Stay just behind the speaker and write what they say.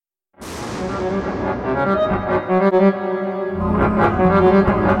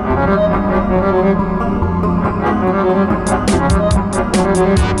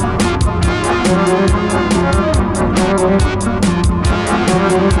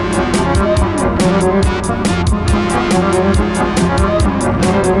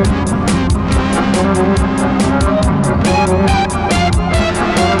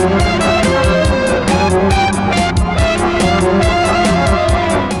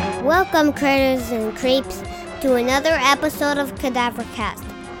Welcome, critters and creeps, to another episode of CadaverCast.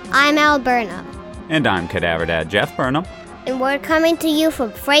 I'm Al Burnham. And I'm Cadaver Dad Jeff Burnham. And we're coming to you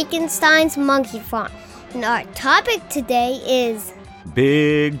from Frankenstein's Monkey Farm. And our topic today is...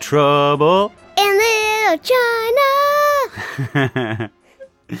 Big Trouble in Little China!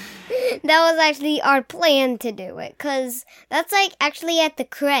 That was actually our plan to do it, because that's actually at the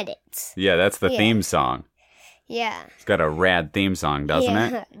credits. Yeah, that's the theme song. Yeah. It's got a rad theme song,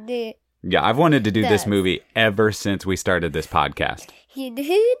 doesn't it? Yeah, I've wanted to do this movie ever since we started this podcast. You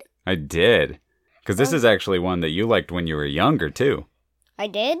did? I did. Because this is actually one that you liked when you were younger, too. I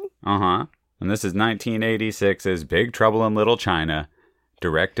did? Uh-huh. And this is 1986's Big Trouble in Little China,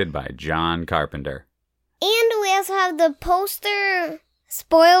 directed by John Carpenter. And we also have the poster.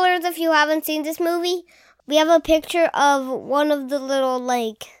 Spoilers if you haven't seen this movie. We have a picture of one of the little,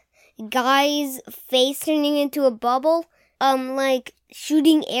 guy's face turning into a bubble.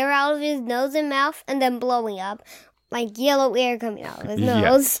 Shooting air out of his nose and mouth and then blowing up. Yellow air coming out of his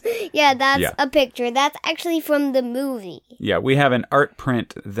nose. Yeah, that's a picture. That's actually from the movie. Yeah, we have an art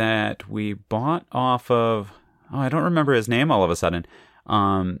print that we bought off of... Oh, I don't remember his name all of a sudden.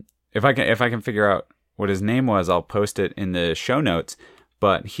 If I can figure out what his name was, I'll post it in the show notes.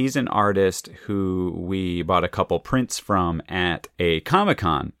 But he's an artist who we bought a couple prints from at a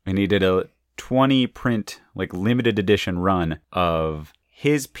Comic-Con. And he did a 20 print, limited edition run of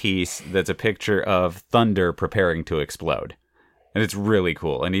his piece that's a picture of thunder preparing to explode. And it's really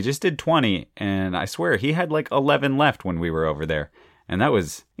cool. And he just did 20, and I swear he had 11 left when we were over there. And that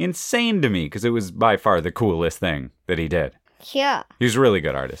was insane to me, because it was by far the coolest thing that he did. Yeah. He was a really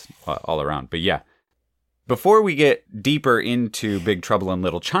good artist all around. But yeah. Before we get deeper into Big Trouble in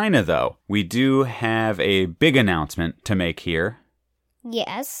Little China, though, we do have a big announcement to make here.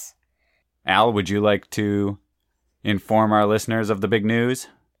 Yes. Al, would you like to inform our listeners of the big news?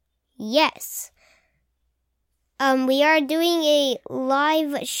 Yes. We are doing a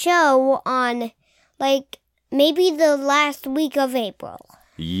live show on, maybe the last week of April.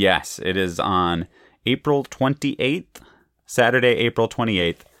 Yes, it is on April 28th, Saturday, April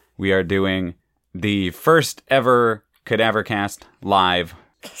 28th. We are doing the first ever CadaverCast live.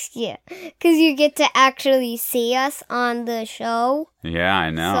 Yeah, because you get to actually see us on the show. Yeah, I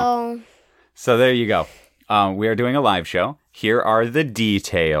know. So there you go. We are doing a live show. Here are the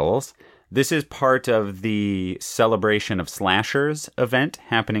details. This is part of the Celebration of Slashers event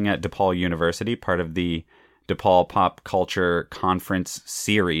happening at DePaul University, part of the DePaul Pop Culture Conference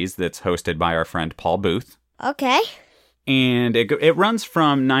series that's hosted by our friend Paul Booth. Okay. And it runs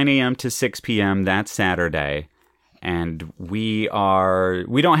from 9 a.m. to 6 p.m. that Saturday. And we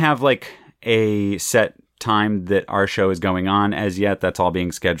don't have a set time that our show is going on as yet. That's all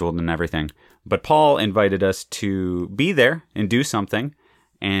being scheduled and everything. But Paul invited us to be there and do something.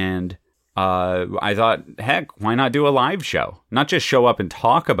 And I thought, heck, why not do a live show? Not just show up and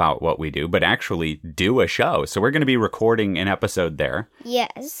talk about what we do, but actually do a show. So we're going to be recording an episode there.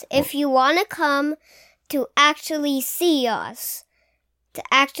 Yes. If you want to come to actually see us, to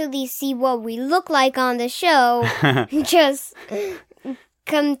actually see what we look like on the show, just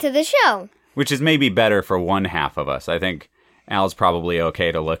come to the show. Which is maybe better for one half of us. I think Al's probably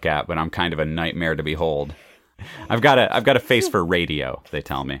okay to look at, but I'm kind of a nightmare to behold. I've got a face for radio, they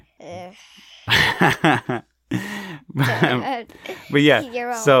tell me. But yeah,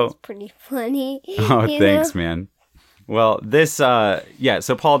 you're so pretty funny. Oh, thanks, man. Well, this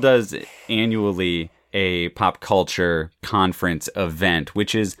so Paul does annually a pop culture conference event,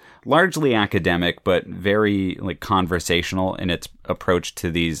 which is largely academic, but very conversational in its approach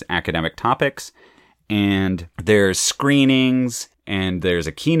to these academic topics. And there's screenings, and there's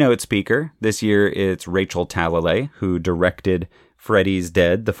a keynote speaker. This year, it's Rachel Talalay, who directed Freddy's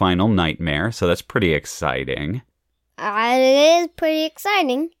Dead: The Final Nightmare. So that's pretty exciting. It is pretty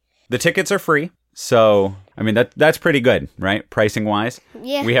exciting. The tickets are free. So, I mean, that's pretty good, right? Pricing-wise.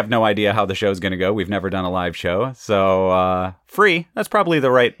 Yeah. We have no idea how the show's going to go. We've never done a live show. So, free. That's probably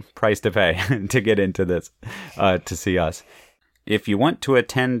the right price to pay to get into this, to see us. If you want to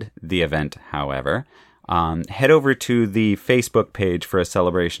attend the event, however, head over to the Facebook page for A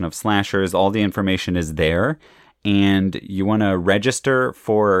Celebration of Slashers. All the information is there. and you want to register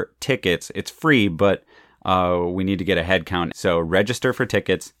for tickets. It's free, but we need to get a head count. So register for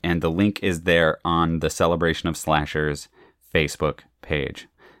tickets, and the link is there on the Celebration of Slashers Facebook page.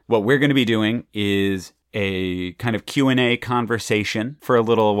 What we're going to be doing is a kind of Q&A conversation for a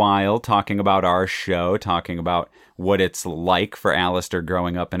little while, talking about our show, talking about what it's like for Alistair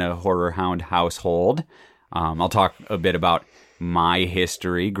growing up in a Horror Hound household. I'll talk a bit about my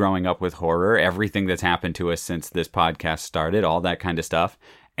history growing up with horror, everything that's happened to us since this podcast started, all that kind of stuff.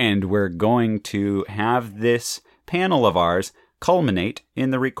 And we're going to have this panel of ours culminate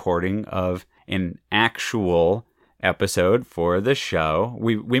in the recording of an actual episode for the show.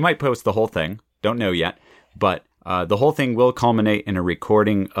 We might post the whole thing, don't know yet, but the whole thing will culminate in a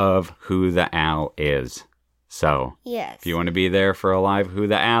recording of Who the Al Is. So, yes, if you want to be there for a live Who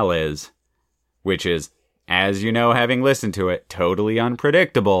the Al Is, which is, as you know, having listened to it, totally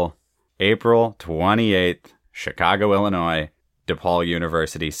unpredictable, April 28th, Chicago, Illinois, DePaul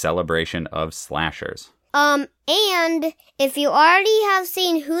University Celebration of Slashers. And if you already have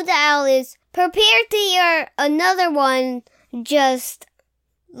seen Who the Al Is, prepare to hear another one just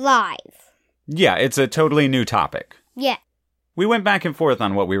live. Yeah, it's a totally new topic. Yeah. We went back and forth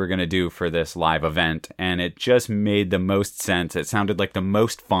on what we were going to do for this live event, and it just made the most sense. It sounded like the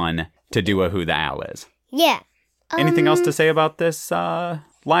most fun to do a Who the Al Is. Yeah. Anything else to say about this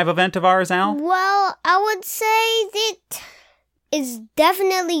live event of ours, Al? Well, I would say that it's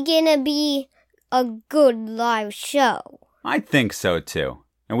definitely gonna be a good live show. I think so, too.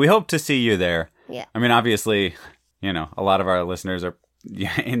 And we hope to see you there. Yeah. I mean, obviously, you know, a lot of our listeners are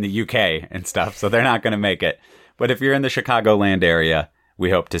in the UK and stuff, so they're not going to make it. But if you're in the Chicagoland area, we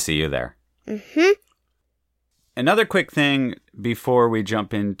hope to see you there. Mm-hmm. Another quick thing before we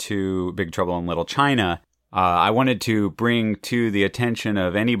jump into Big Trouble in Little China, I wanted to bring to the attention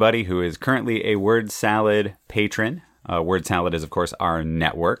of anybody who is currently a Word Salad patron. Word Salad is, of course, our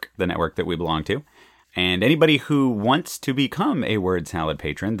network, the network that we belong to. And anybody who wants to become a Word Salad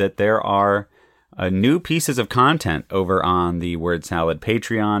patron, that there are new pieces of content over on the Word Salad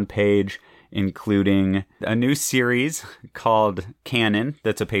Patreon page, including a new series called Canon.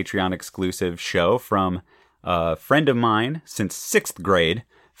 That's a Patreon exclusive show from a friend of mine since 6th grade,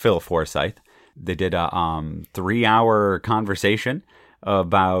 Phil Forsyth. They did a 3-hour conversation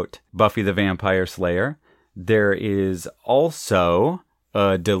about Buffy the Vampire Slayer. There is also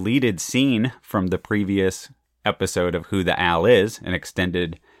a deleted scene from the previous episode of Who the Al Is, an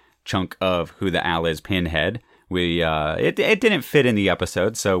extended chunk of Who the Al Is Pinhead. It didn't fit in the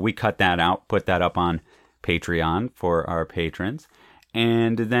episode, so we cut that out, put that up on Patreon for our patrons.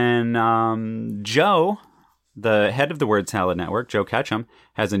 And then Joe, the head of the Word Salad Network, Joe Ketchum,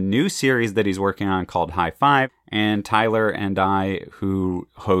 has a new series that he's working on called High Five. And Tyler and I, who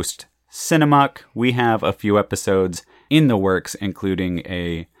host Cinemuck, we have a few episodes in the works, including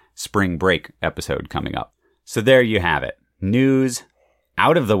a spring break episode coming up. So there you have it. News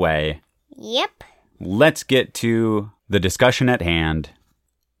out of the way. Yep. Let's get to the discussion at hand,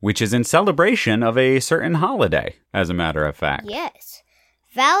 which is in celebration of a certain holiday, as a matter of fact. Yes.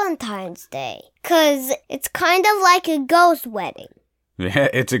 Valentine's Day. 'Cause it's kind of like a ghost wedding. Yeah,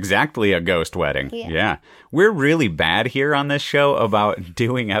 it's exactly a ghost wedding. Yeah. We're really bad here on this show about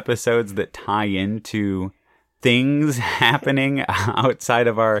doing episodes that tie into things happening outside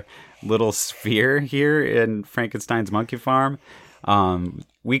of our little sphere here in Frankenstein's Monkey Farm.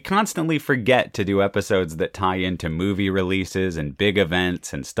 We constantly forget to do episodes that tie into movie releases and big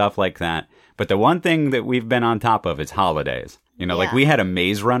events and stuff like that. But the one thing that we've been on top of is holidays. You know, like we had a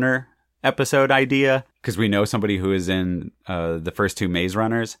Maze Runner episode idea because we know somebody who is in the first 2 Maze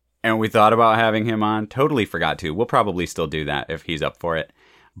Runners. And we thought about having him on. Totally forgot to. We'll probably still do that if he's up for it.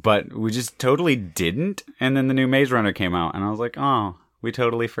 But we just totally didn't. And then the new Maze Runner came out. And I was like, oh, we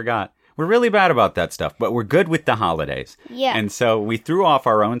totally forgot. We're really bad about that stuff, but we're good with the holidays. Yeah. And so we threw off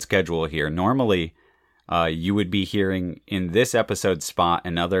our own schedule here. Normally, you would be hearing in this episode spot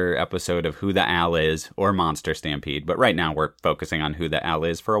another episode of Who the Al Is or Monster Stampede. But right now we're focusing on Who the Al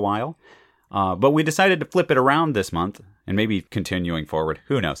Is for a while. But we decided to flip it around this month and maybe continuing forward.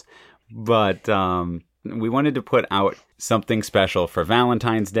 Who knows? But we wanted to put out something special for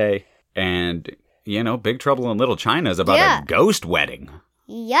Valentine's Day. And, you know, Big Trouble in Little China is about a ghost wedding.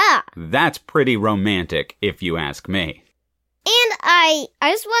 Yeah. That's pretty romantic, if you ask me. And I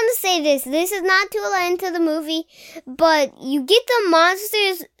just want to say this. This is not too late into the movie, but you get the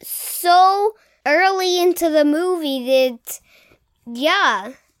monsters so early into the movie that,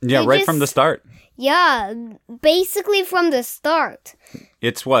 Yeah, right from the start. Yeah, basically from the start.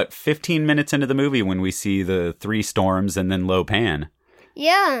 It's, 15 minutes into the movie when we see the 3 storms and then Lo Pan.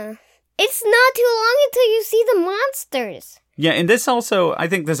 Yeah. It's not too long until you see the monsters. Yeah, and this also, I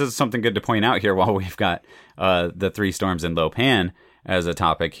think this is something good to point out here while we've got the Three Storms in Lopan as a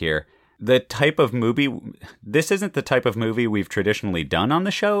topic here. The type of movie, this isn't the type of movie we've traditionally done on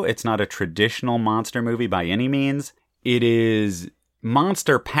the show. It's not a traditional monster movie by any means. It is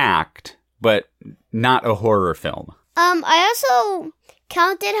monster-packed, but not a horror film. I also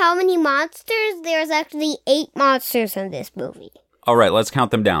counted how many monsters. There's actually 8 monsters in this movie. All right, let's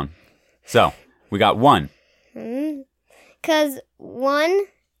count them down. So, we got 1. Because 1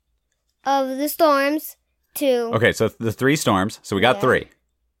 of the storms, 2. Okay, so the 3 storms. So we got 3.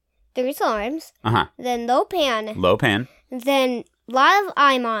 3 storms. Uh-huh. Then Lopan. Lopan. Then Lot of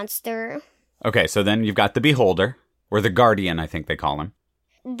Eye Monster. Okay, so then you've got the Beholder, or the Guardian, I think they call him.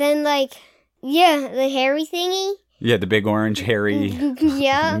 Then, the hairy thingy. Yeah, the big orange, hairy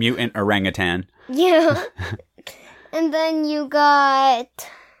Yeah. mutant orangutan. Yeah. And then you got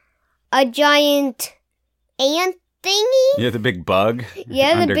a giant ant thingy. Yeah, the big bug.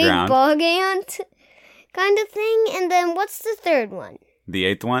 Yeah, the big underground. bug ant kind of thing. And then what's the third one? The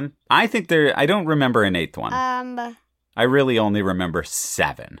 8th one? I don't remember an 8th one. I really only remember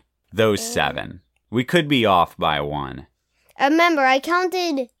 7. Those 7. We could be off by 1. Remember, I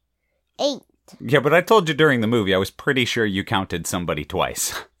counted 8. Yeah, but I told you during the movie, I was pretty sure you counted somebody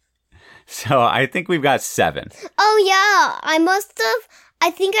twice. So I think we've got 7. Oh, yeah.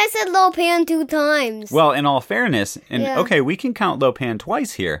 I think I said Lopan 2 times. Well, in all fairness, Yeah. okay, we can count Lopan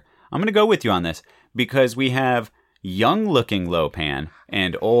twice here. I'm going to go with you on this because we have young-looking Lopan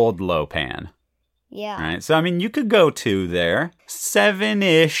and old Lopan. Yeah. Right? So, I mean, you could go 2 there.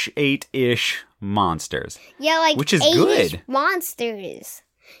 7-ish, 8-ish monsters. Yeah, which is 8-ish good. monsters.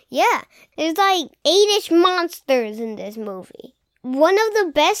 Yeah, there's 8-ish monsters in this movie. One of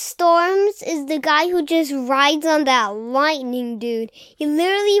the best storms is the guy who just rides on that lightning, dude. He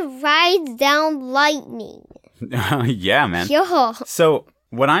literally rides down lightning. Yeah, man. Yeah. So,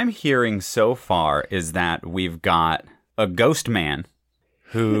 what I'm hearing so far is that we've got a ghost man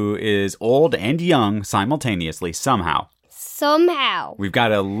who is old and young simultaneously, somehow. Somehow. We've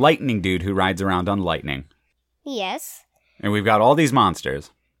got a lightning dude who rides around on lightning. Yes. And we've got all these monsters.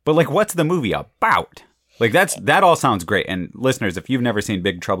 But, what's the movie about? That all sounds great. And listeners, if you've never seen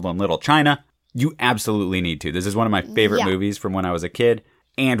Big Trouble in Little China, you absolutely need to. This is one of my favorite movies from when I was a kid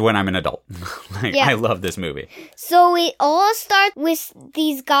and when I'm an adult. I love this movie. So it all starts with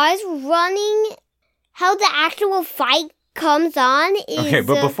these guys running. How the actual fight comes on is... Okay,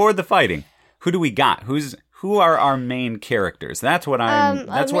 but before the fighting, who do we got? Who are our main characters? That's what I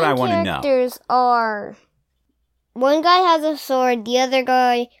want to know. Characters are... One guy has a sword, the other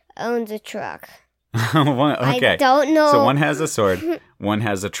guy owns a truck. Okay. I don't know. So one has a sword, one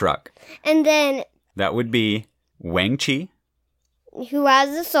has a truck. And then... That would be Wang Chi. Who has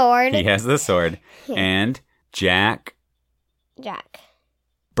the sword. He has the sword. And Jack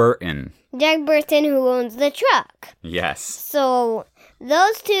Burton. Jack Burton, who owns the truck. Yes. So,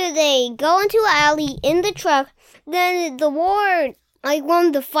 those two, they go into an alley in the truck. Then the war, one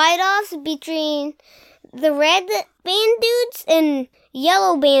of the fight-offs between the red band dudes and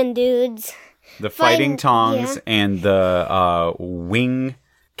yellow band dudes. The Fighting Tongs and the Wing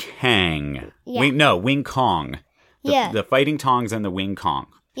Kang. Yeah. Wing Kong. The Fighting Tongs and the Wing Kong.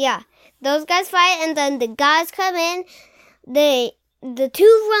 Yeah. Those guys fight, and then the guys come in. The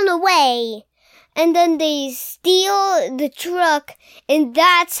two run away, and then they steal the truck, and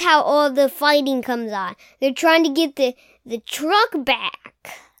that's how all the fighting comes on. They're trying to get the truck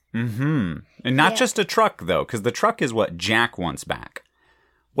back. Mm-hmm. And not just a truck, though, because the truck is what Jack wants back.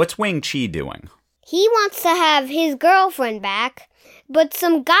 What's Wang Chi doing? He wants to have his girlfriend back, but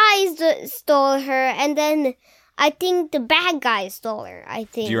some guys stole her, and then I think the bad guys stole her,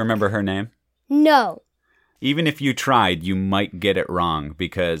 Do you remember her name? No. Even if you tried, you might get it wrong,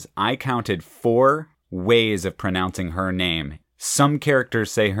 because I counted 4 ways of pronouncing her name. Some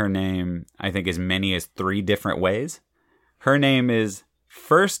characters say her name, I think, as many as 3 different ways. Her name is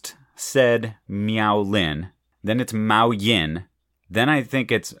first said Miao Lin, then it's Mao Yin, then I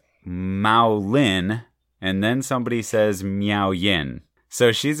think it's Mao Lin, and then somebody says Miao Yin.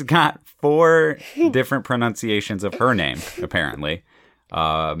 So she's got 4 different pronunciations of her name, apparently.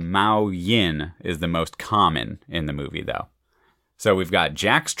 Mao Yin is the most common in the movie, though. So we've got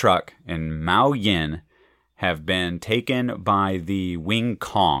Jack's truck and Mao Yin have been taken by the Wing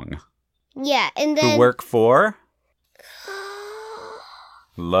Kong. Yeah, and then... Who work for?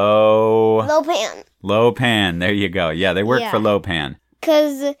 Lopan. There you go. Yeah, they work for Lopan.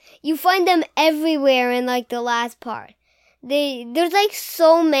 Because you find them everywhere in, the last part. There's,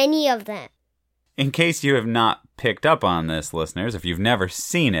 so many of them. In case you have not picked up on this, listeners, if you've never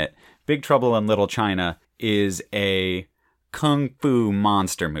seen it, Big Trouble in Little China is a kung fu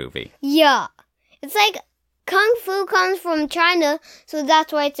monster movie. Yeah. It's like Kung Fu comes from China, so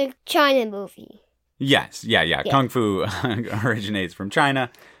that's why it's a China movie. Yes, yeah. Kung Fu originates from China,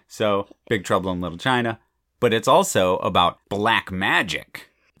 so Big Trouble in Little China. But it's also about black magic,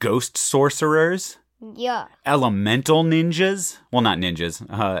 ghost sorcerers, Yeah. elemental ninjas. Well, not ninjas.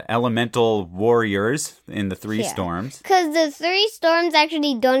 Elemental warriors in the Three Storms. Because the Three Storms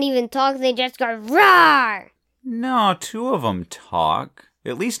actually don't even talk, they just go roar! No, 2 of them talk.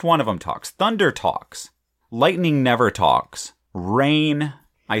 At least one of them talks. Thunder talks. Lightning never talks. Rain,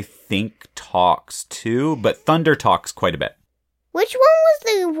 I think, talks too, but Thunder talks quite a bit. Which one was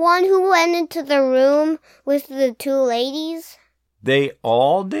the one who went into the room with the 2 ladies? They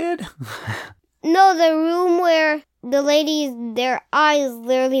all did? No, the room where the ladies, their eyes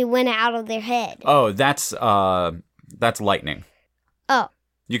literally went out of their head. Oh, that's Lightning. Oh.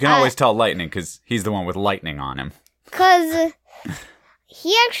 You can always tell Lightning because he's the one with lightning on him. Because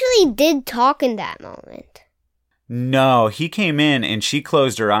he actually did talk in that moment. No, he came in and she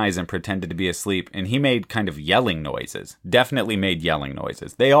closed her eyes and pretended to be asleep, and he made kind of yelling noises. Definitely made yelling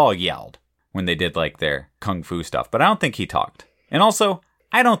noises. They all yelled when they did like their kung fu stuff, but I don't think he talked. And also,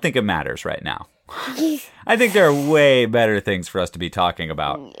 I don't think it matters right now. I think there are way better things for us to be talking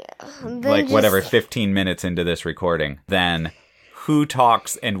about, like whatever 15 minutes into this recording, than who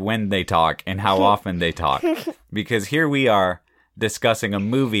talks and when they talk and how often they talk. Because here we are discussing a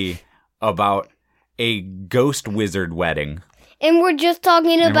movie about a ghost wizard wedding. And we're just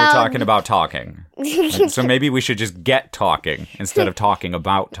talking And about... we're talking about talking. So maybe we should just get talking instead of talking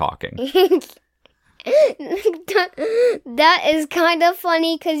about talking. That is kind of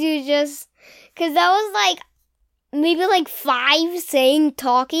funny because because that was like maybe like 5 saying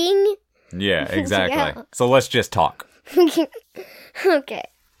talking. Yeah, exactly. Yeah. So let's just talk. Okay.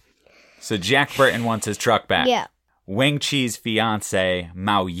 So Jack Burton wants his truck back. Yeah. Wang Chi's fiance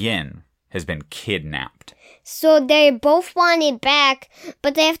Mao Yin has been kidnapped. So they both want it back,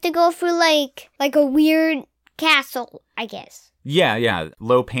 but they have to go through like a weird castle, I guess. Yeah.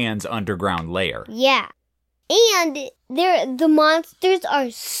 Lopan's underground lair. Yeah. And the monsters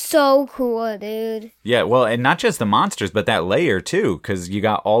are so cool, dude. Yeah, well, and not just the monsters, but that lair too, because you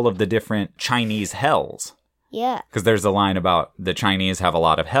got all of the different Chinese hells. Yeah. Because there's a line about the Chinese have a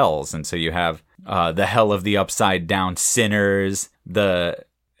lot of hells, and so you have the hell of the upside down sinners, the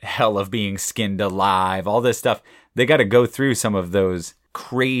hell of being skinned alive, all this stuff. They got to go through some of those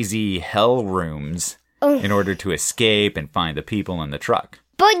crazy hell rooms in order to escape and find the people in the truck.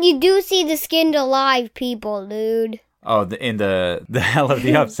 But you do see the skinned alive people, dude. Oh, in the hell of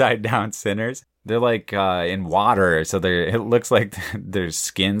the upside down sinners. They're like in water, so it looks like their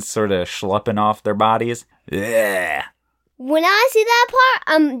skin's sort of schlupping off their bodies. Ugh. When I see that part,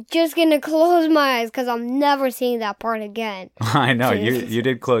 I'm just going to close my eyes because I'm never seeing that part again. I know, you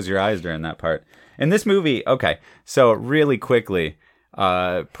did close your eyes during that part. In this movie, okay, so really quickly,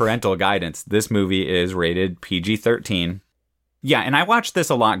 parental guidance. This movie is rated PG-13. Yeah, and I watched this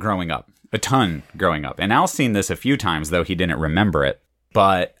a lot growing up. A ton growing up. And Al's seen this a few times, though he didn't remember it.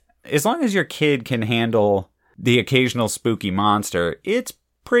 But as long as your kid can handle the occasional spooky monster, it's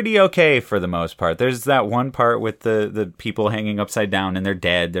pretty okay for the most part. There's that one part with the people hanging upside down and they're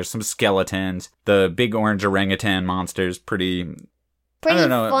dead. There's some skeletons. The big orange orangutan monster's pretty I don't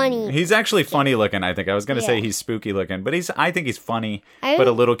know. Funny. He's actually funny looking, I think. I was going to say he's spooky looking, but I think he's funny, but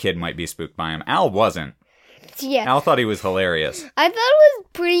a little kid might be spooked by him. Al wasn't. Yeah. Al thought he was hilarious. I thought it was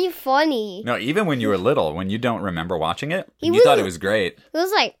pretty funny. No, even when you were little, when you don't remember watching it, you thought it was great. It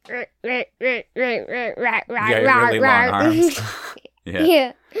was like... Yeah, really long arms.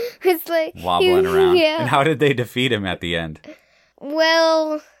 Yeah. It's like... wobbling around. Yeah. And how did they defeat him at the end?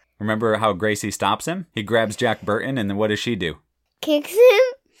 Well... Remember how Gracie stops him? He grabs Jack Burton, and then what does she do? Kicks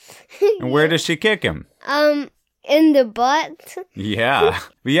him? And where does she kick him? In the butt. Yeah.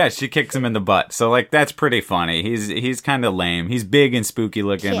 Yeah, she kicks him in the butt. So, like, that's pretty funny. He's kind of lame. He's big and spooky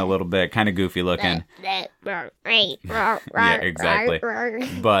looking a little bit, kind of goofy looking. Yeah, exactly.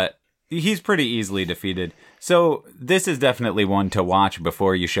 But he's pretty easily defeated. So, this is definitely one to watch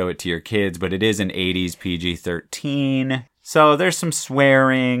before you show it to your kids, but it is an 80s PG-13. So, there's some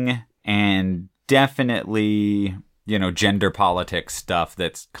swearing and definitely, gender politics stuff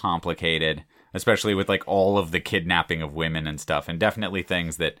that's complicated. Especially with, like, all of the kidnapping of women and stuff. And definitely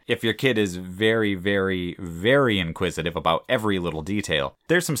things that, if your kid is very, very, very inquisitive about every little detail,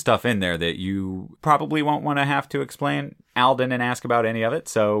 there's some stuff in there that you probably won't want to have to explain. Al didn't ask about any of it,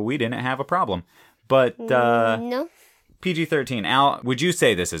 so we didn't have a problem. But, No. PG-13. Al, would you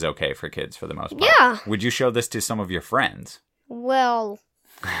say this is okay for kids for the most part? Yeah. Would you show this to some of your friends? Well,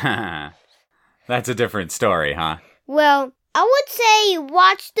 That's a different story, huh? Well, I would say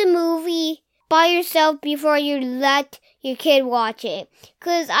watch the movie by yourself before you let your kid watch it.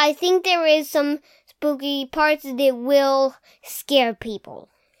 Because I think there is some spooky parts that will scare people.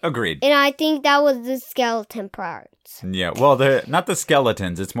 Agreed. And I think that was the skeleton parts. Yeah, well, not the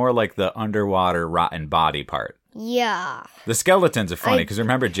skeletons. It's more like the underwater rotten body part. Yeah. The skeletons are funny because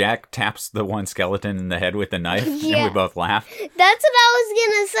remember Jack taps the one skeleton in the head with a knife and we both laugh? That's what I was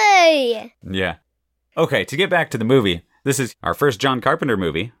going to say. Yeah. Okay, to get back to the movie, this is our first John Carpenter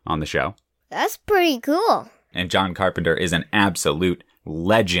movie on the show. That's pretty cool. And John Carpenter is an absolute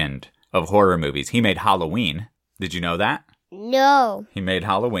legend of horror movies. He made Halloween. Did you know that? No. He made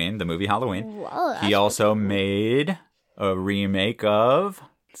Halloween, the movie Halloween. Whoa, he also made a remake of,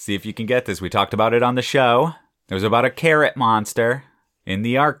 see if you can get this, we talked about it on the show. It was about a carrot monster in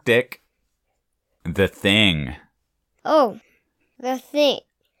the Arctic. The Thing. Oh, The Thing.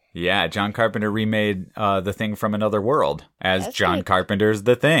 Yeah, John Carpenter remade The Thing from Another World as That's John pretty... Carpenter's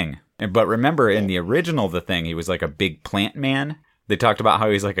The Thing. But remember, in the original The Thing, he was like a big plant man. They talked about how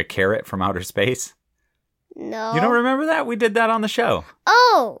he's like a carrot from outer space. No. You don't remember that? We did that on the show.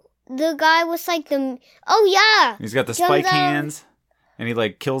 Oh, the guy was like the... Oh, yeah. He's got the spike hands, and he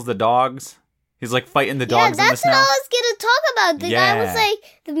like kills the dogs. He's like fighting the dogs in the snow. Yeah, that's what I was going to talk about. The guy was Yeah.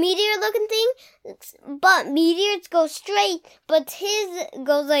 like the meteor-looking thing, but meteors go straight, but his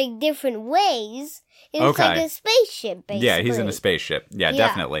goes like different ways. It's like a spaceship, basically. Yeah, he's in a spaceship. Yeah, Yeah.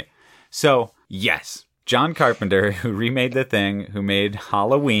 definitely. So, yes, John Carpenter, who remade The Thing, who made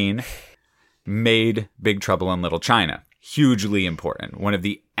Halloween, made Big Trouble in Little China. Hugely important. One of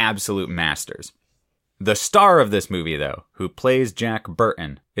the absolute masters. The star of this movie, though, who plays Jack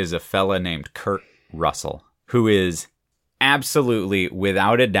Burton, is a fella named Kurt Russell, who is absolutely,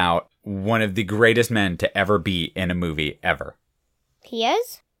 without a doubt, one of the greatest men to ever be in a movie ever. He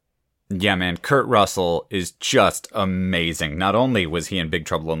is? Yeah, man, Kurt Russell is just amazing. Not only was he in Big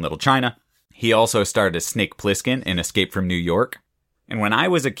Trouble in Little China, he also starred as Snake Plissken in Escape from New York. And when I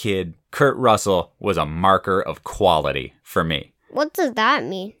was a kid, Kurt Russell was a marker of quality for me. What does that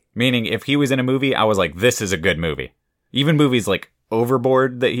mean? Meaning, if he was in a movie, I was like, this is a good movie. Even movies like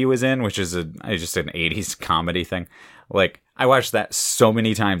Overboard that he was in, which is just an 80s comedy thing. Like, I watched that so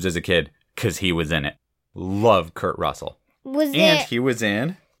many times as a kid because he was in it. Love Kurt Russell. He was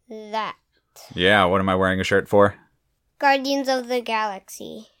in... that? Yeah, what am I wearing a shirt for? Guardians of the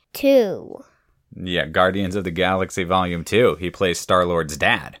Galaxy 2. Yeah, Guardians of the Galaxy Volume 2. He plays Star-Lord's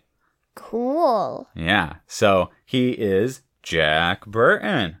dad. Cool. Yeah, so he is Jack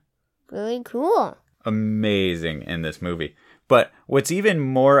Burton. Really cool. Amazing in this movie. But what's even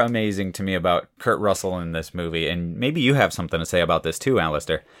more amazing to me about Kurt Russell in this movie, and maybe you have something to say about this too,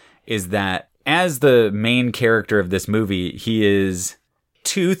 Alistair, is that as the main character of this movie, he is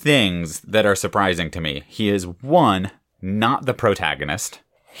two things that are surprising to me. He is, one, not the protagonist.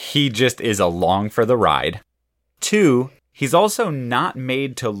 He just is along for the ride. Two, he's also not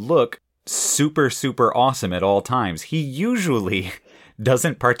made to look super, super awesome at all times. He usually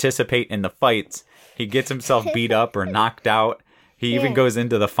doesn't participate in the fights. He gets himself beat up or knocked out. He even goes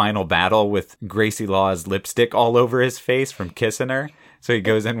into the final battle with Gracie Law's lipstick all over his face from kissing her. So he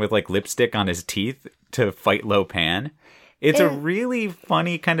goes in with like lipstick on his teeth to fight Lo Pan. It's a really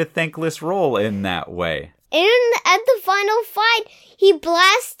funny kind of thankless role in that way. And at the final fight, he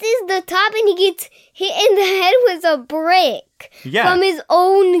blasts the top and he gets hit in the head with a brick from his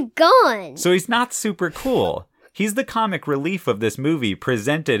own gun. So he's not super cool. He's the comic relief of this movie,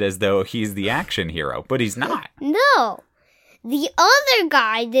 presented as though he's the action hero, but he's not. No. The other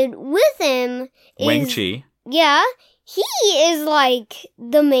guy that with him is... Wang Chi. Yeah. He is like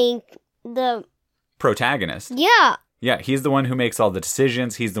the protagonist. Yeah. Yeah, he's the one who makes all the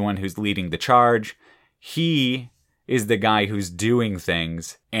decisions. He's the one who's leading the charge. He is the guy who's doing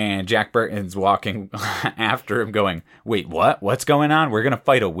things, and Jack Burton's walking after him going, wait, what? What's going on? We're going to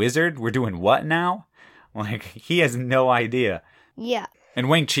fight a wizard? We're doing what now? Like, he has no idea. Yeah. And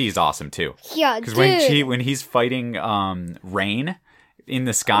Wang Chi's awesome, too. Yeah, because Wang Chi, when he's fighting Rain in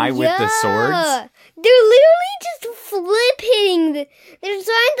the sky with the swords. They're literally just flip hitting. They're trying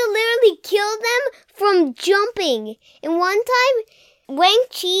to literally kill them from jumping. And one time, Wang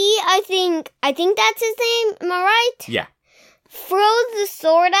Chi, I think that's his name, am I right? Yeah. Throws the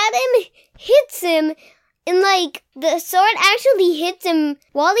sword at him, hits him, and like the sword actually hits him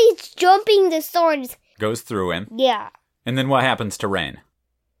while he's jumping. The sword goes through him. Yeah. And then what happens to Rain?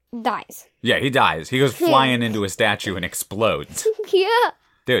 Dies. Yeah, he dies. He goes flying into a statue and explodes. Yeah.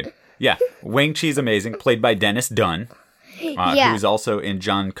 Dude, yeah. Wang Chi's amazing, played by Dennis Dunn. Who's also in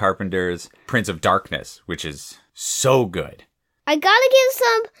John Carpenter's Prince of Darkness, which is so good. I gotta give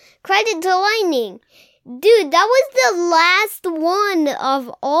some credit to Lightning. Dude, that was the last one of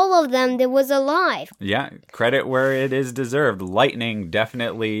all of them that was alive. Yeah, credit where it is deserved. Lightning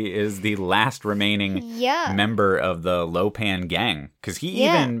definitely is the last remaining member of the Lo-Pan gang. Because he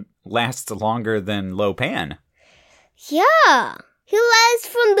even lasts longer than Lo-Pan. Yeah. He lasts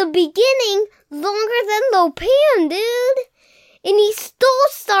from the beginning longer than Lo-Pan, dude. And he still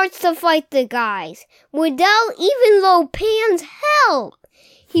starts to fight the guys without even Lo-Pan's help.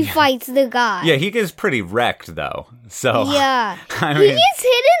 He fights the guy. Yeah, he gets pretty wrecked, though. So yeah. I mean, he gets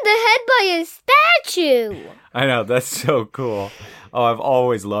hit in the head by a statue. I know, that's so cool. Oh, I've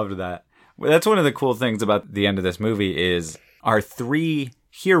always loved that. That's one of the cool things about the end of this movie is our 3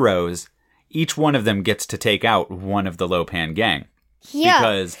 heroes, each one of them gets to take out one of the Lo-Pan gang. Yeah.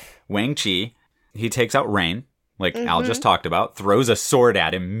 Because Wang Chi, he takes out Rain, like Al just talked about, throws a sword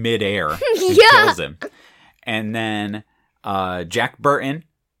at him midair and kills him. And then Jack Burton,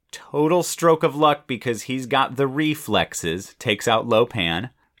 total stroke of luck because he's got the reflexes, takes out Lo-Pan,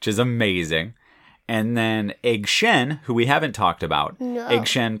 which is amazing. And then Egg Shen, who we haven't talked about. No. Egg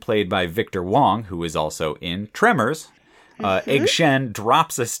Shen, played by Victor Wong, who is also in Tremors. Egg Shen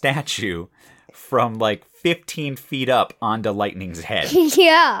drops a statue from like 15 feet up onto Lightning's head.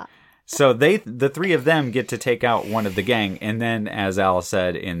 Yeah. So the 3 of them get to take out one of the gang. And then, as Al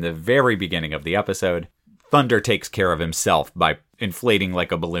said in the very beginning of the episode, Thunder takes care of himself by inflating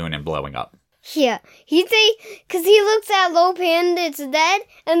like a balloon and blowing up. Yeah, because he looks at Lo-Pan that's dead,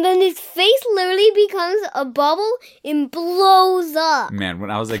 and then his face literally becomes a bubble and blows up. Man,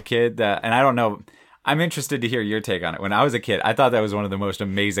 when I was a kid, and I don't know, I'm interested to hear your take on it. When I was a kid, I thought that was one of the most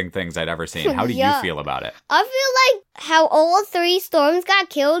amazing things I'd ever seen. How do you feel about it? I feel like how all 3 storms got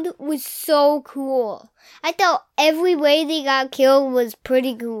killed was so cool. I thought every way they got killed was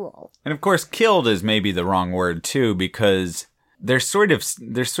pretty cool. And of course, killed is maybe the wrong word too, because they're sort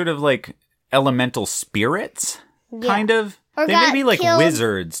of like elemental spirits, kind of. Or they may be like killed.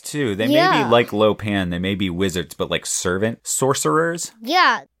 Wizards too. They may be like Lo-Pan. They may be wizards, but like servant sorcerers.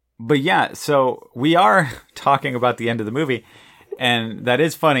 Yeah. But yeah, so we are talking about the end of the movie. And that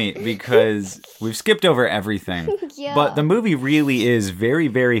is funny because we've skipped over everything. But the movie really is very,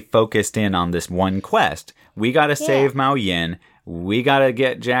 very focused in on this one quest. We got to save Mao Yin. We got to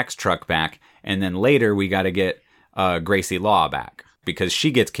get Jack's truck back. And then later we got to get Gracie Law back because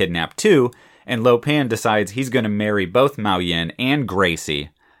she gets kidnapped too. And Lo-Pan decides he's going to marry both Mao Yin and Gracie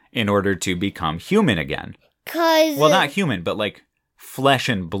in order to become human again. Well, not human, but like flesh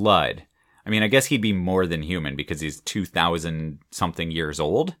and blood. I mean, I guess he'd be more than human because he's 2,000-something years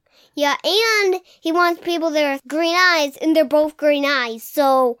old. Yeah, and he wants people that are green eyes, and they're both green eyes,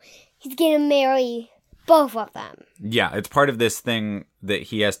 so he's going to marry both of them. Yeah, it's part of this thing that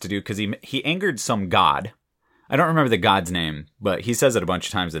he has to do because he angered some god. I don't remember the god's name, but he says it a bunch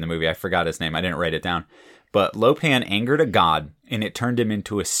of times in the movie. I forgot his name. I didn't write it down. But Lo-Pan angered a god, and it turned him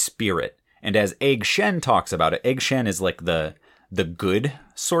into a spirit. And as Egg Shen talks about it, Egg Shen is like the good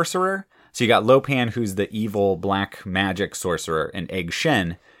sorcerer. So you got Lo-Pan, who's the evil black magic sorcerer, and Egg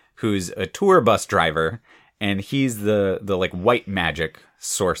Shen, who's a tour bus driver, and he's the like white magic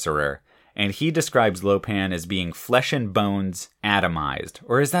sorcerer. And he describes Lo-Pan as being flesh and bones atomized.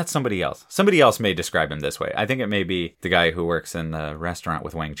 Or is that somebody else? Somebody else may describe him this way. I think it may be the guy who works in the restaurant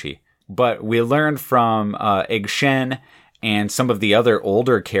with Wang Chi. But we learned from Egg Shen and some of the other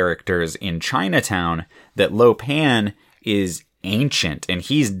older characters in Chinatown that Lo-Pan is ancient, and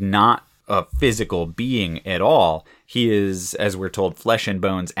he's not a physical being at all. He is, as we're told, flesh and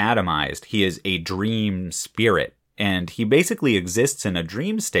bones atomized. He is a dream spirit, and he basically exists in a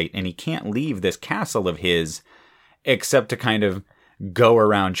dream state, and he can't leave this castle of his except to kind of go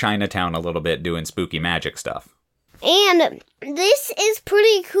around Chinatown a little bit doing spooky magic stuff. And this is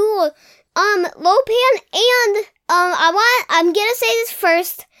pretty cool. Lo-Pan and I'm gonna say this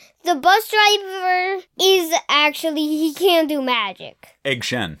first. The bus driver is actually, he can do magic. Egg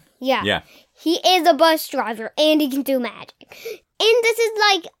Shen. Yeah. He is a bus driver, and he can do magic. And this is,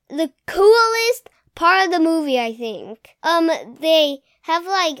 like, the coolest part of the movie, I think. They have,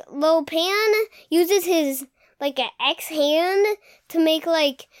 like, Lo-Pan uses his, like, an X hand to make,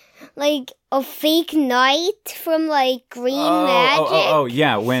 like a fake knight from, like, green magic. Oh,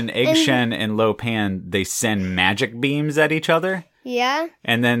 yeah. When Egg Shen and Lo-Pan, they send magic beams at each other. Yeah.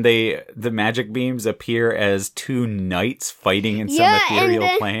 And then the magic beams appear as 2 knights fighting in some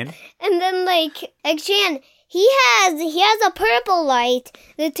ethereal plane. And then, like, Egg Shen, he has a purple light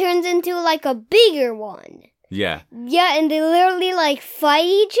that turns into, like, a bigger one. Yeah. Yeah, and they literally like fight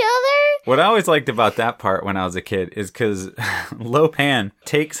each other. What I always liked about that part when I was a kid is because Lo Pan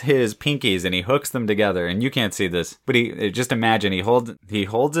takes his pinkies and he hooks them together, and you can't see this, but just imagine he holds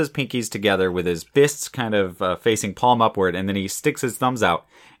his pinkies together with his fists kind of facing palm upward, and then he sticks his thumbs out.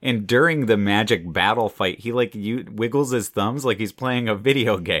 And during the magic battle fight, he like wiggles his thumbs like he's playing a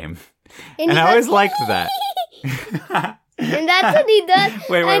video game, and I always liked that. And that's what he does.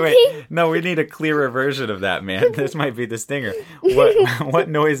 Wait. No, we need a clearer version of that, man. This might be the stinger. What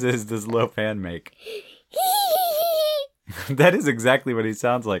noises does Lo Pan make? That is exactly what he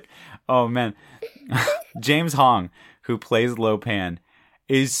sounds like. Oh, man. James Hong, who plays Lo Pan,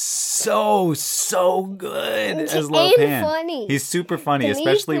 is so good as Lo Pan. Funny. He's super funny,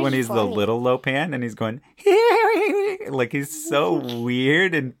 especially when he's the little Lo Pan and he's going, like he's so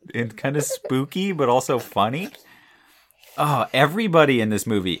weird and kind of spooky, but also funny. Oh, everybody in this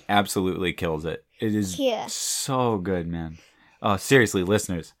movie absolutely kills it. It is so good, man. Oh, seriously,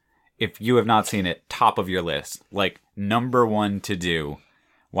 listeners, if you have not seen it, top of your list, like number one to do,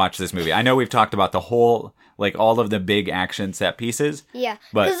 watch this movie. I know we've talked about the whole, like all of the big action set pieces. Yeah,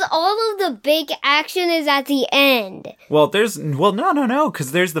 but because all of the big action is at the end. No,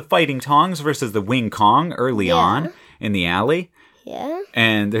 because there's the fighting Tongs versus the Wing Kong early on in the alley. Yeah.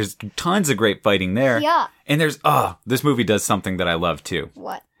 And there's tons of great fighting there. Yeah. And this movie does something that I love too.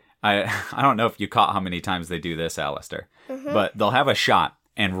 What? I don't know if you caught how many times they do this, Alistair, but they'll have a shot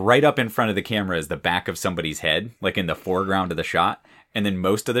and right up in front of the camera is the back of somebody's head, like in the foreground of the shot. And then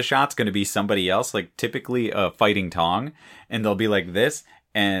most of the shot's going to be somebody else, like typically a fighting Tong. And they'll be like this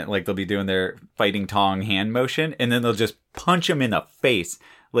and like they'll be doing their fighting Tong hand motion. And then they'll just punch him in the face.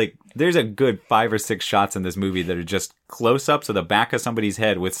 Like, there's a good 5 or 6 shots in this movie that are just close-ups of the back of somebody's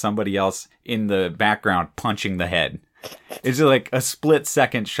head with somebody else in the background punching the head. It's just like a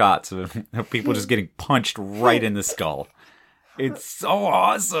split-second shots of people just getting punched right in the skull. It's so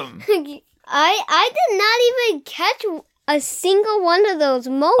awesome. I did not even catch a single one of those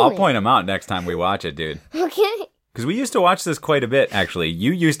moments. I'll point them out next time we watch it, dude. Okay. Because we used to watch this quite a bit, actually.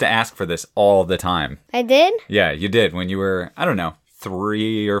 You used to ask for this all the time. I did? Yeah, you did when you were, I don't know,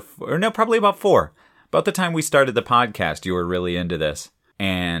 3 or 4, or no, probably about 4. About the time we started the podcast, you were really into this.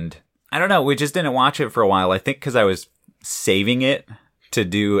 And I don't know, we just didn't watch it for a while. I think because I was saving it to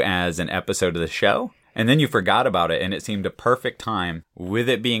do as an episode of the show. And then you forgot about it, and it seemed a perfect time, with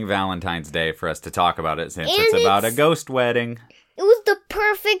it being Valentine's Day, for us to talk about it, since it's about a ghost wedding. It was the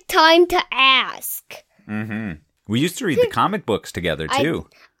perfect time to ask. Mm-hmm. We used to read the comic books together, too.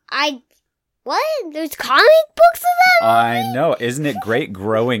 What? There's comic books of them? I know. Isn't it great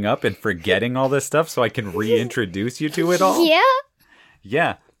growing up and forgetting all this stuff so I can reintroduce you to it all? Yeah.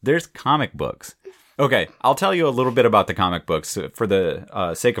 Yeah, there's comic books. Okay, I'll tell you a little bit about the comic books for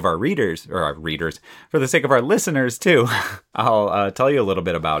the sake of our readers, for the sake of our listeners, too. I'll tell you a little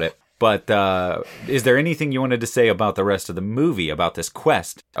bit about it. But is there anything you wanted to say about the rest of the movie, about this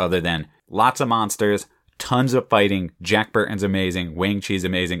quest, other than lots of monsters, tons of fighting, Jack Burton's amazing, Wang Chi's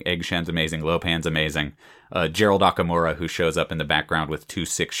amazing, Egg Shen's amazing, Lo Pan's amazing. Gerald Okamura, who shows up in the background with 2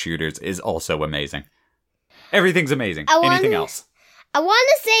 6-shooters, is also amazing. Everything's amazing. Anything else? I want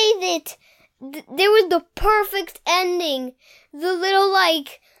to say that there was the perfect ending. The little,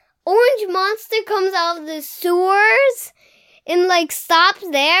 orange monster comes out of the sewers and, stops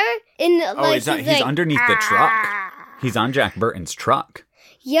there. And, he's underneath the truck. He's on Jack Burton's truck.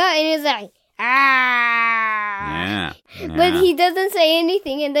 Yeah, and he's like, Yeah. But he doesn't say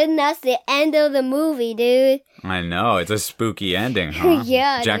anything, and then that's the end of the movie, dude. I know, it's a spooky ending, huh?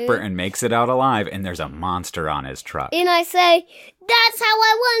 Yeah, Jack Burton makes it out alive, and there's a monster on his truck. And I say, that's how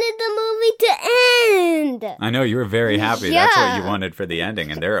I wanted the movie to end! I know, you were very happy. Yeah. That's what you wanted for the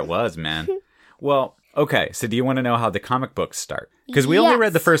ending, and there it was, man. Well, okay, so do you want to know how the comic books start? Because we only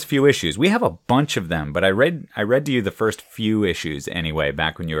read the first few issues. We have a bunch of them, but I read to you the first few issues anyway,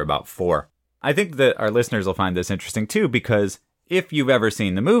 back when you were about 4. I think that our listeners will find this interesting too, because if you've ever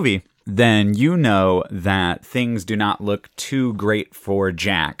seen the movie, then you know that things do not look too great for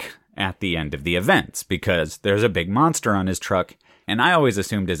Jack at the end of the events, because there's a big monster on his truck. And I always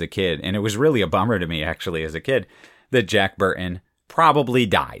assumed as a kid, and it was really a bummer to me actually as a kid, that Jack Burton probably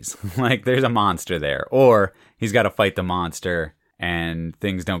dies. There's a monster there, or he's got to fight the monster and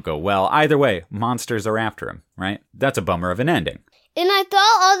things don't go well. Either way, monsters are after him, right? That's a bummer of an ending. And I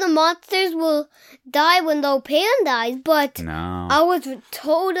thought all the monsters will die when Lo Pan dies, but no. I was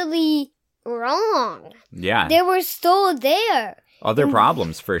totally wrong. Yeah. They were still there. Other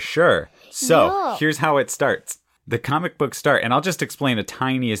problems, for sure. So, Here's how it starts. The comic books start, and I'll just explain a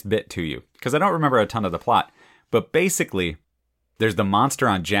tiniest bit to you, because I don't remember a ton of the plot. But basically, there's the monster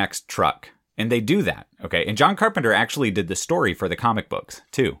on Jack's truck, And they do that, okay? And John Carpenter actually did the story for the comic books,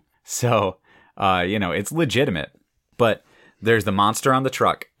 too. So, it's legitimate. But there's the monster on the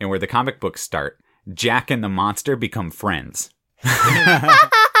truck, and where the comic books start, Jack and the monster become friends.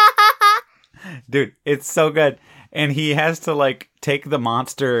 Dude, it's so good. And he has to, like, take the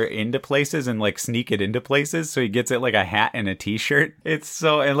monster into places and, like, sneak it into places. So he gets it, like, a hat and a t-shirt. It's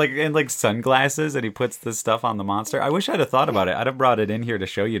so, and sunglasses, and he puts the stuff on the monster. I wish I'd have thought about it. I'd have brought it in here to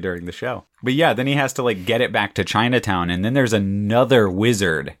show you during the show. But yeah, then he has to, like, get it back to Chinatown. And then there's another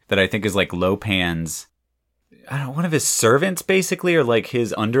wizard that I think is, like, Lopan's, I don't know, one of his servants, basically, or, like,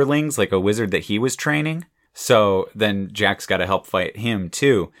 his underlings, like a wizard that he was training. So then Jack's got to help fight him,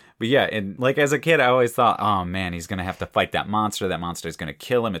 too. But yeah, and like as a kid, I always thought, oh man, he's going to have to fight that monster. That monster is going to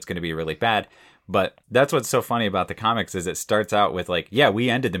kill him. It's going to be really bad. But that's what's so funny about the comics is it starts out with like, yeah, we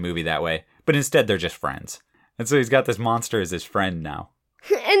ended the movie that way. But instead, they're just friends. And so he's got this monster as his friend now.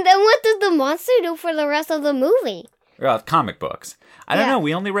 And then what does the monster do for the rest of the movie? Comic books. I don't know.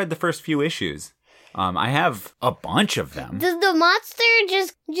 We only read the first few issues. I have a bunch of them. Does the monster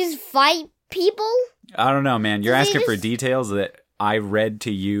just fight people? I don't know, man. You're asking for details that I read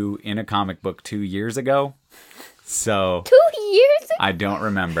to you in a comic book 2 years ago. So 2 years ago? I don't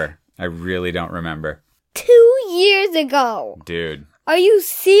remember. I really don't remember. 2 years ago. Dude. Are you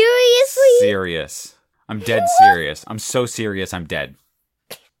seriously? Serious. I'm dead serious. I'm so serious I'm dead.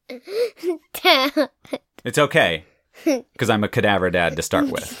 Dad. It's okay. Because I'm a cadaver dad to start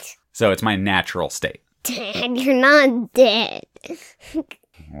with. So it's my natural state. Dad, you're not dead.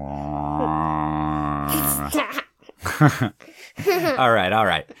 All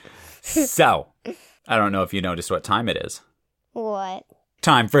right. So, I don't know if you noticed what time it is. What?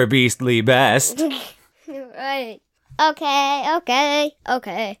 Time for Beastly Best. Right. Okay.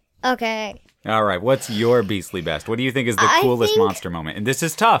 All right, what's your Beastly Best? What do you think is the coolest monster moment? And this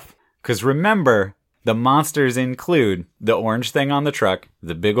is tough, because remember, the monsters include the orange thing on the truck,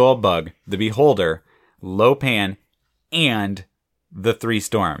 the big old bug, the beholder, Lopan, and the three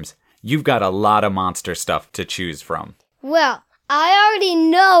storms. You've got a lot of monster stuff to choose from. Well, I already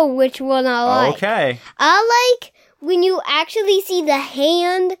know which one I like. Okay. I like when you actually see the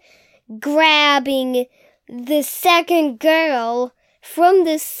hand grabbing the second girl from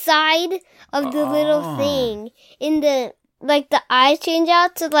the side of the little thing. In the, like, the eyes change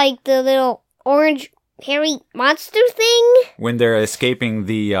out to, like, the little orange hairy monster thing. When they're escaping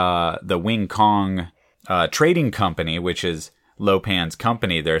the Wing Kong trading company, which is Lopan's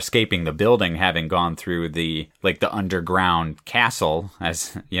company, they're escaping the building, having gone through the underground castle,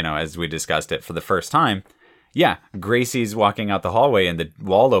 as we discussed it for the first time. Yeah, Gracie's walking out the hallway and the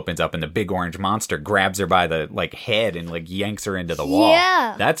wall opens up and the big orange monster grabs her by the head and yanks her into the wall.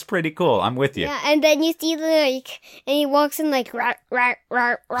 Yeah. That's pretty cool. I'm with you. Yeah, and then you see and he walks in like rar, rar,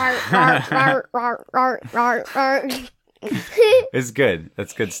 rar, rar, rar, rar, rar, rar, rar, rar. It's good.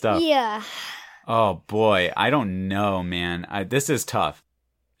 That's good stuff. Yeah. Oh boy, I don't know, man. This is tough.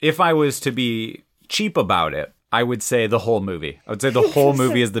 If I was to be cheap about it, I would say the whole movie. I would say the whole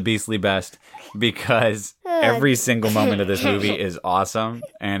movie is the Beastly Best because every single moment of this movie is awesome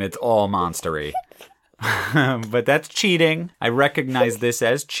and it's all monstery. But that's cheating. I recognize this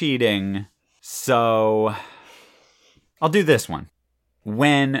as cheating. So I'll do this one.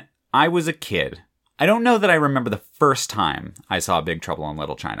 When I was a kid, I don't know that I remember the first time I saw Big Trouble in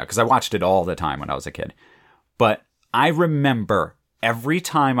Little China because I watched it all the time when I was a kid. But I remember every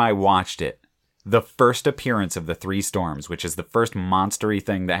time I watched it, the first appearance of the three storms, which is the first monstery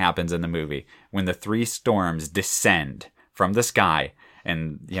thing that happens in the movie, when the three storms descend from the sky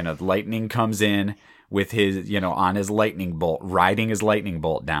and, the lightning comes in with his, on his lightning bolt, riding his lightning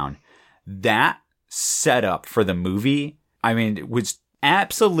bolt down. That setup for the movie, I mean, it was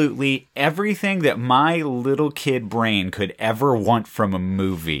absolutely everything that my little kid brain could ever want from a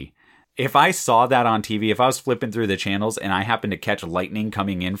movie. If I saw that on TV, if I was flipping through the channels and I happened to catch lightning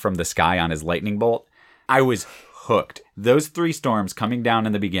coming in from the sky on his lightning bolt, I was hooked. Those three storms coming down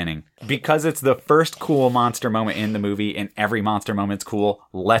in the beginning, because it's the first cool monster moment in the movie and every monster moment's cool,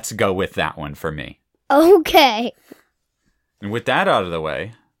 let's go with that one for me. Okay. And with that out of the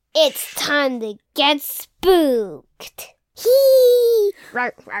way, it's time to get spooked. Hee!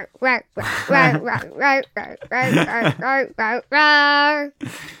 Rar, rar, rar, rar, rar, rar, rar, rar, rar, rar, rar.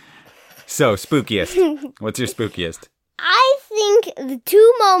 So, spookiest. What's your spookiest? I think the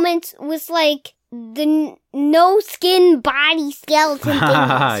two moments was like the no skin body skeleton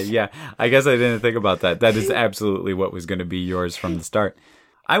things. Yeah, I guess I didn't think about that. That is absolutely what was going to be yours from the start.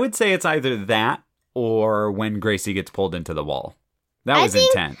 I would say it's either that or when Gracie gets pulled into the wall. That was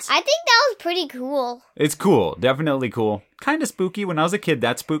intense. I think that was pretty cool. It's cool. Definitely cool. Kind of spooky. When I was a kid,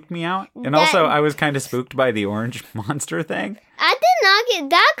 that spooked me out. And also, I was kind of spooked by the orange monster thing. I did not get...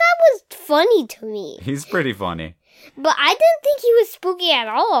 That guy was funny to me. He's pretty funny. But I didn't think he was spooky at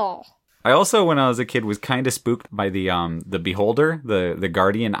all. I also, when I was a kid, was kind of spooked by the Beholder, the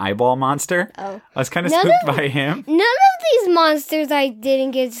guardian eyeball monster. Oh. I was kind of spooked by him. None of these monsters I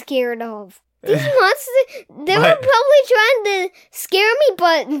didn't get scared of. These monsters, they were probably trying to scare me,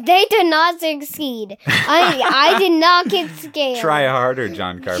 but they did not succeed. I did not get scared. Try harder,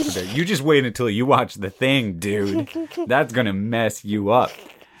 John Carpenter. You just wait until you watch The Thing, dude. That's going to mess you up.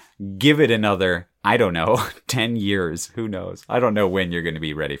 Give it another, I don't know, 10 years. Who knows? I don't know when you're going to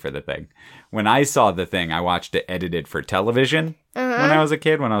be ready for The Thing. When I saw The Thing, I watched it edited for television when I was a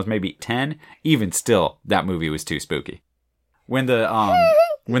kid, when I was maybe 10. Even still, that movie was too spooky. When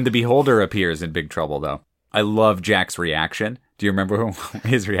the Beholder appears in Big Trouble, though, I love Jack's reaction. Do you remember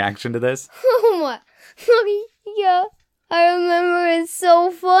his reaction to this? Oh my! Yeah, I remember. It's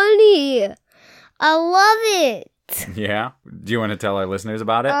so funny. I love it. Yeah? Do you want to tell our listeners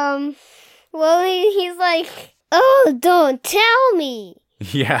about it? Well, he's like, oh, don't tell me.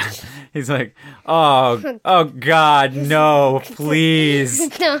 Yeah. He's like, oh God, no,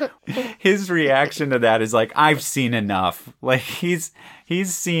 please. No. His reaction to that is like, I've seen enough. Like, he's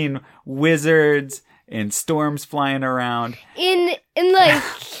seen wizards and storms flying around. In like...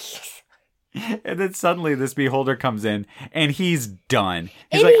 And then suddenly this Beholder comes in and he's done.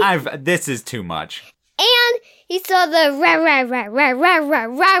 He's like, this is too much. And he saw the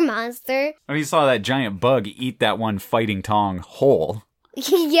rah monster. And he saw that giant bug eat that one fighting Tong whole.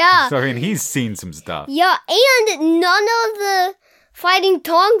 Yeah. So, I mean, he's seen some stuff. Yeah, and none of the fighting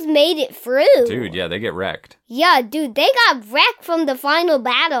Tongs made it through. Dude, yeah, they get wrecked. Yeah, dude, they got wrecked from the final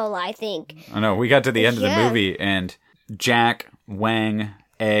battle, I think. I know, we got to the end of the movie, and Jack, Wang,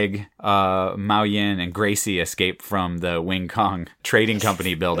 Egg, Mao Yin, and Gracie escape from the Wing Kong trading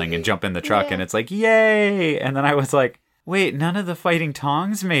company building and jump in the truck, and it's like, yay! And then I was like, wait, none of the fighting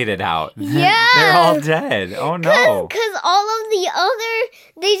Tongs made it out. Yeah. They're all dead. Oh, no. Because all of the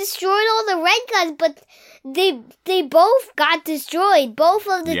they destroyed all the red guys, but they both got destroyed. Both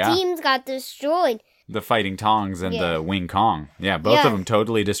of the teams got destroyed. The fighting Tongs and the Wing Kong. Yeah, both of them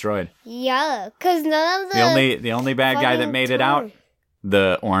totally destroyed. Yeah, because none of the only bad guy that made it out,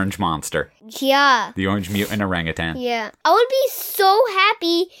 the orange monster. Yeah. The orange mutant orangutan. Yeah. I would be so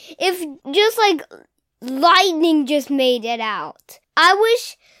happy if just like lightning just made it out. I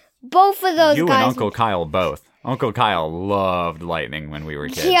wish both of those guys... You and Uncle Kyle both. Uncle Kyle loved lightning when we were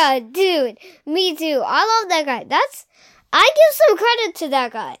kids. Yeah, dude. Me too. I love that guy. I give some credit to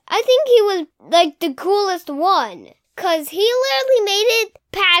that guy. I think he was like the coolest one. Because he literally made it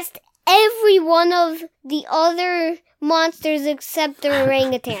past every one of the other monsters except the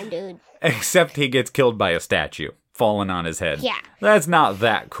orangutan, dude. Except he gets killed by a statue falling on his head. Yeah. That's not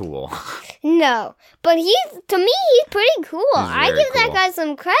that cool. No. But to me, he's pretty cool. I give that guy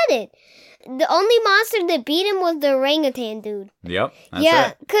some credit. The only monster that beat him was the orangutan dude. Yep.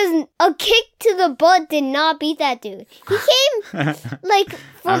 That's because a kick to the butt did not beat that dude. He came like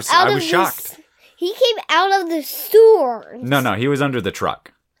from I was shocked. He came out of the sewers. No, he was under the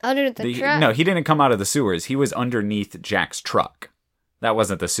truck. Under the truck? No, he didn't come out of the sewers. He was underneath Jack's truck. That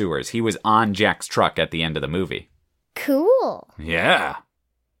wasn't the sewers. He was on Jack's truck at the end of the movie. Cool. Yeah.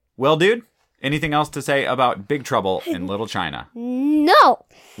 Well, dude, anything else to say about Big Trouble in Little China? No.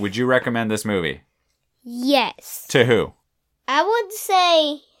 Would you recommend this movie? Yes. To who? I would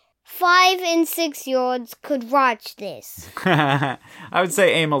say 5 and 6-year-olds could watch this. I would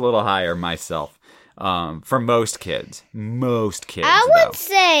say aim a little higher myself. For most kids. Most kids, I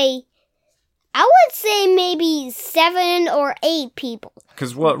would say maybe 7 or 8 people.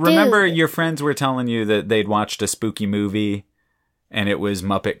 Because remember your friends were telling you that they'd watched a spooky movie and it was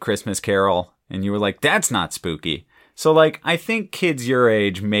Muppet Christmas Carol, and you were like, that's not spooky. So, like, I think kids your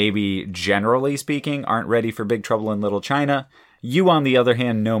age, maybe generally speaking, aren't ready for Big Trouble in Little China. You, on the other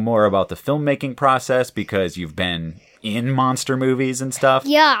hand, know more about the filmmaking process because you've been in monster movies and stuff.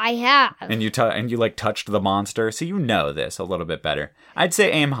 Yeah, I have. And you touched the monster, so you know this a little bit better. I'd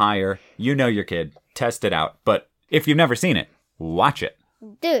say aim higher. You know your kid. Test it out. But if you've never seen it, watch it.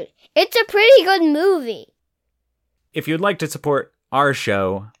 Dude, it's a pretty good movie. If you'd like to support our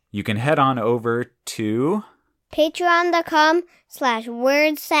show, you can head on over to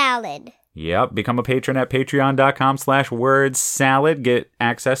patreon.com/wordsalad. Yep, become a patron at patreon.com/wordsalad. Get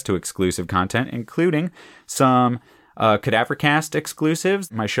access to exclusive content, including some Cadavercast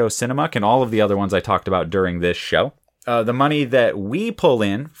exclusives, my show Cinemuck, and all of the other ones I talked about during this show. The money that we pull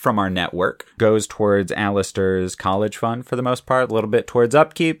in from our network goes towards Alistair's college fund for the most part, a little bit towards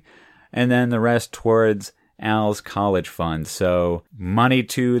upkeep, and then the rest towards Al's college fund. So money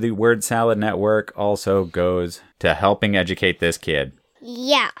to the Word Salad Network also goes to helping educate this kid.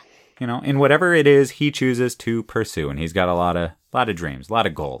 Yeah. You know, in whatever it is he chooses to pursue. And he's got a lot of dreams, a lot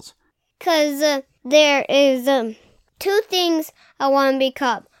of goals. Because there is 2 things I want to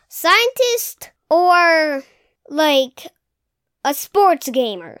become. Scientist or, like, a sports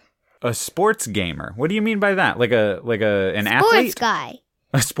gamer. A sports gamer? What do you mean by that? Like an athlete? Sports guy.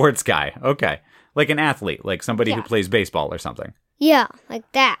 A sports guy. Okay. Like an athlete, like somebody who plays baseball or something. Yeah, like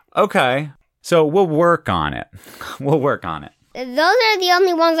that. Okay. So we'll work on it. We'll work on it. Those are the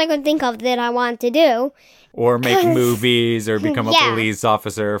only ones I could think of that I want to do. Or make movies, or become a police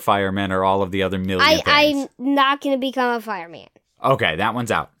officer, fireman, or all of the other million things. I'm not going to become a fireman. Okay, that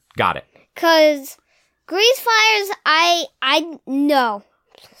one's out. Got it. Because grease fires, I no.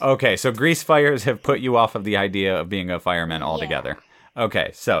 Okay, so grease fires have put you off of the idea of being a fireman altogether. Yeah.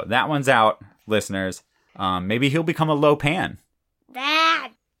 Okay, so that one's out, listeners. Maybe he'll become a low pan.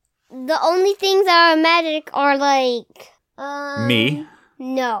 That. The only things that are magic are like... Me?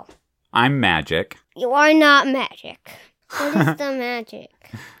 No. I'm magic. You are not magic. What is the magic?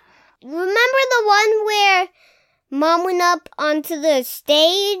 Remember the one where Mom went up onto the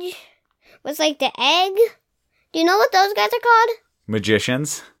stage? Was like the egg? Do you know what those guys are called?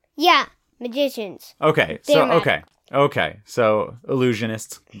 Magicians? Yeah, magicians. Okay, so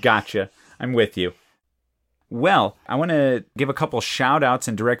illusionists. Gotcha. I'm with you. Well, I want to give a couple shout outs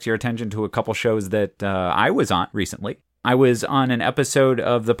and direct your attention to a couple shows that I was on recently. I was on an episode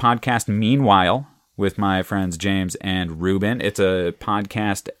of the podcast Meanwhile with my friends James and Ruben. It's a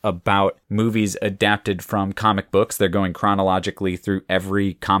podcast about movies adapted from comic books. They're going chronologically through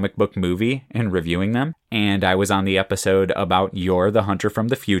every comic book movie and reviewing them. And I was on the episode about You're the Hunter from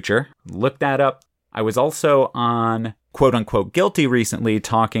the Future. Look that up. I was also on Quote Unquote Guilty recently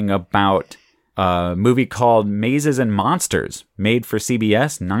talking about a movie called Mazes and Monsters, made for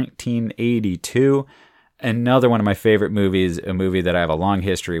CBS, 1982. Another one of my favorite movies, a movie that I have a long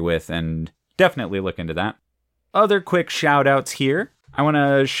history with, and definitely look into that. Other quick shout-outs here. I want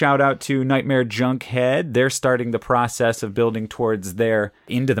to shout out to Nightmare Junkhead. They're starting the process of building towards their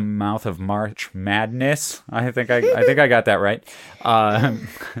Into the Mouth of March Madness. I think I got that right.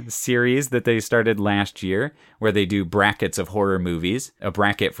 Series that they started last year, where they do brackets of horror movies, a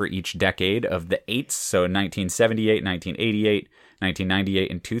bracket for each decade of the 8s, so 1978, 1988,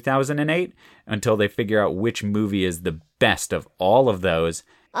 1998, and 2008, until they figure out which movie is the best of all of those.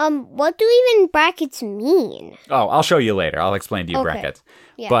 What do even brackets mean? Oh, I'll show you later. I'll explain to you brackets.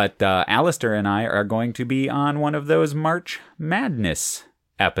 Yeah. But Alistair and I are going to be on one of those March Madness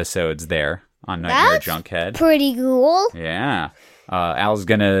episodes there on Nightmare Junkhead. Pretty cool. Yeah. Al's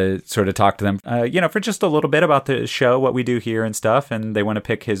going to sort of talk to them, for just a little bit about the show, what we do here and stuff, and they want to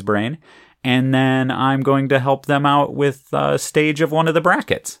pick his brain. And then I'm going to help them out with a stage of one of the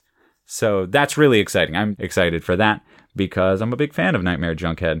brackets. So that's really exciting. I'm excited for that because I'm a big fan of Nightmare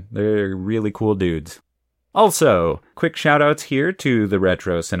Junkhead. They're really cool dudes. Also, quick shout-outs here to the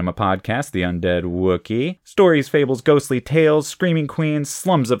Retro Cinema Podcast, The Undead Wookiee, Stories, Fables, Ghostly Tales, Screaming Queens,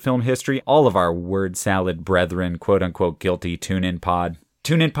 Slums of Film History, all of our word salad brethren, quote-unquote guilty Tune-In Pod.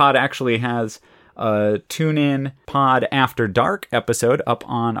 Tune-In Pod actually has a Tune-In Pod After Dark episode up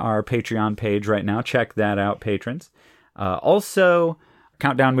on our Patreon page right now. Check that out, patrons. Also,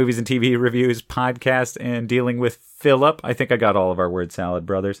 Countdown Movies and TV Reviews podcast and Dealing with Philip. I think I got all of our word salad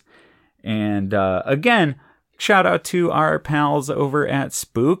brothers. And again, shout out to our pals over at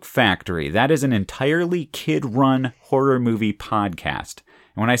Spook Factory. That is an entirely kid-run horror movie podcast.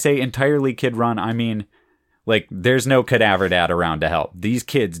 And when I say entirely kid-run, I mean, like, there's no Cadaver Dad around to help. These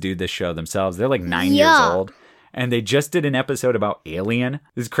kids do this show themselves. They're like 9 years old. And they just did an episode about Alien.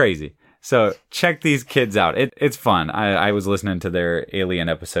 It's crazy. So check these kids out. It's fun. I was listening to their Alien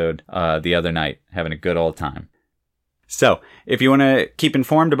episode the other night, having a good old time. So, if you want to keep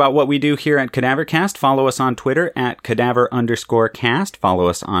informed about what we do here at CadaverCast, follow us on Twitter at cadaver_cast. Follow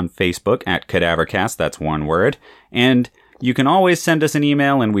us on Facebook at CadaverCast. That's one word. And you can always send us an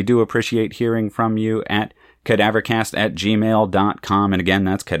email, and we do appreciate hearing from you at cadavercast@gmail.com. And again,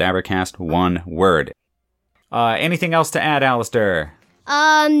 that's CadaverCast, one word. Anything else to add, Alistair?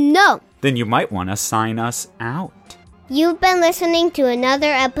 No. Then you might want to sign us out. You've been listening to another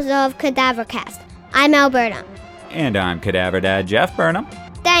episode of CadaverCast. I'm Alberta. And I'm Cadaver Dad Jeff Burnham.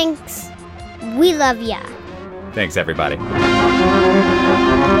 Thanks. We love ya. Thanks, everybody. Woohoo!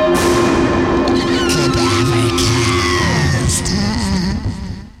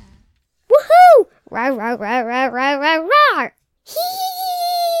 Rah, rah, rah, rah.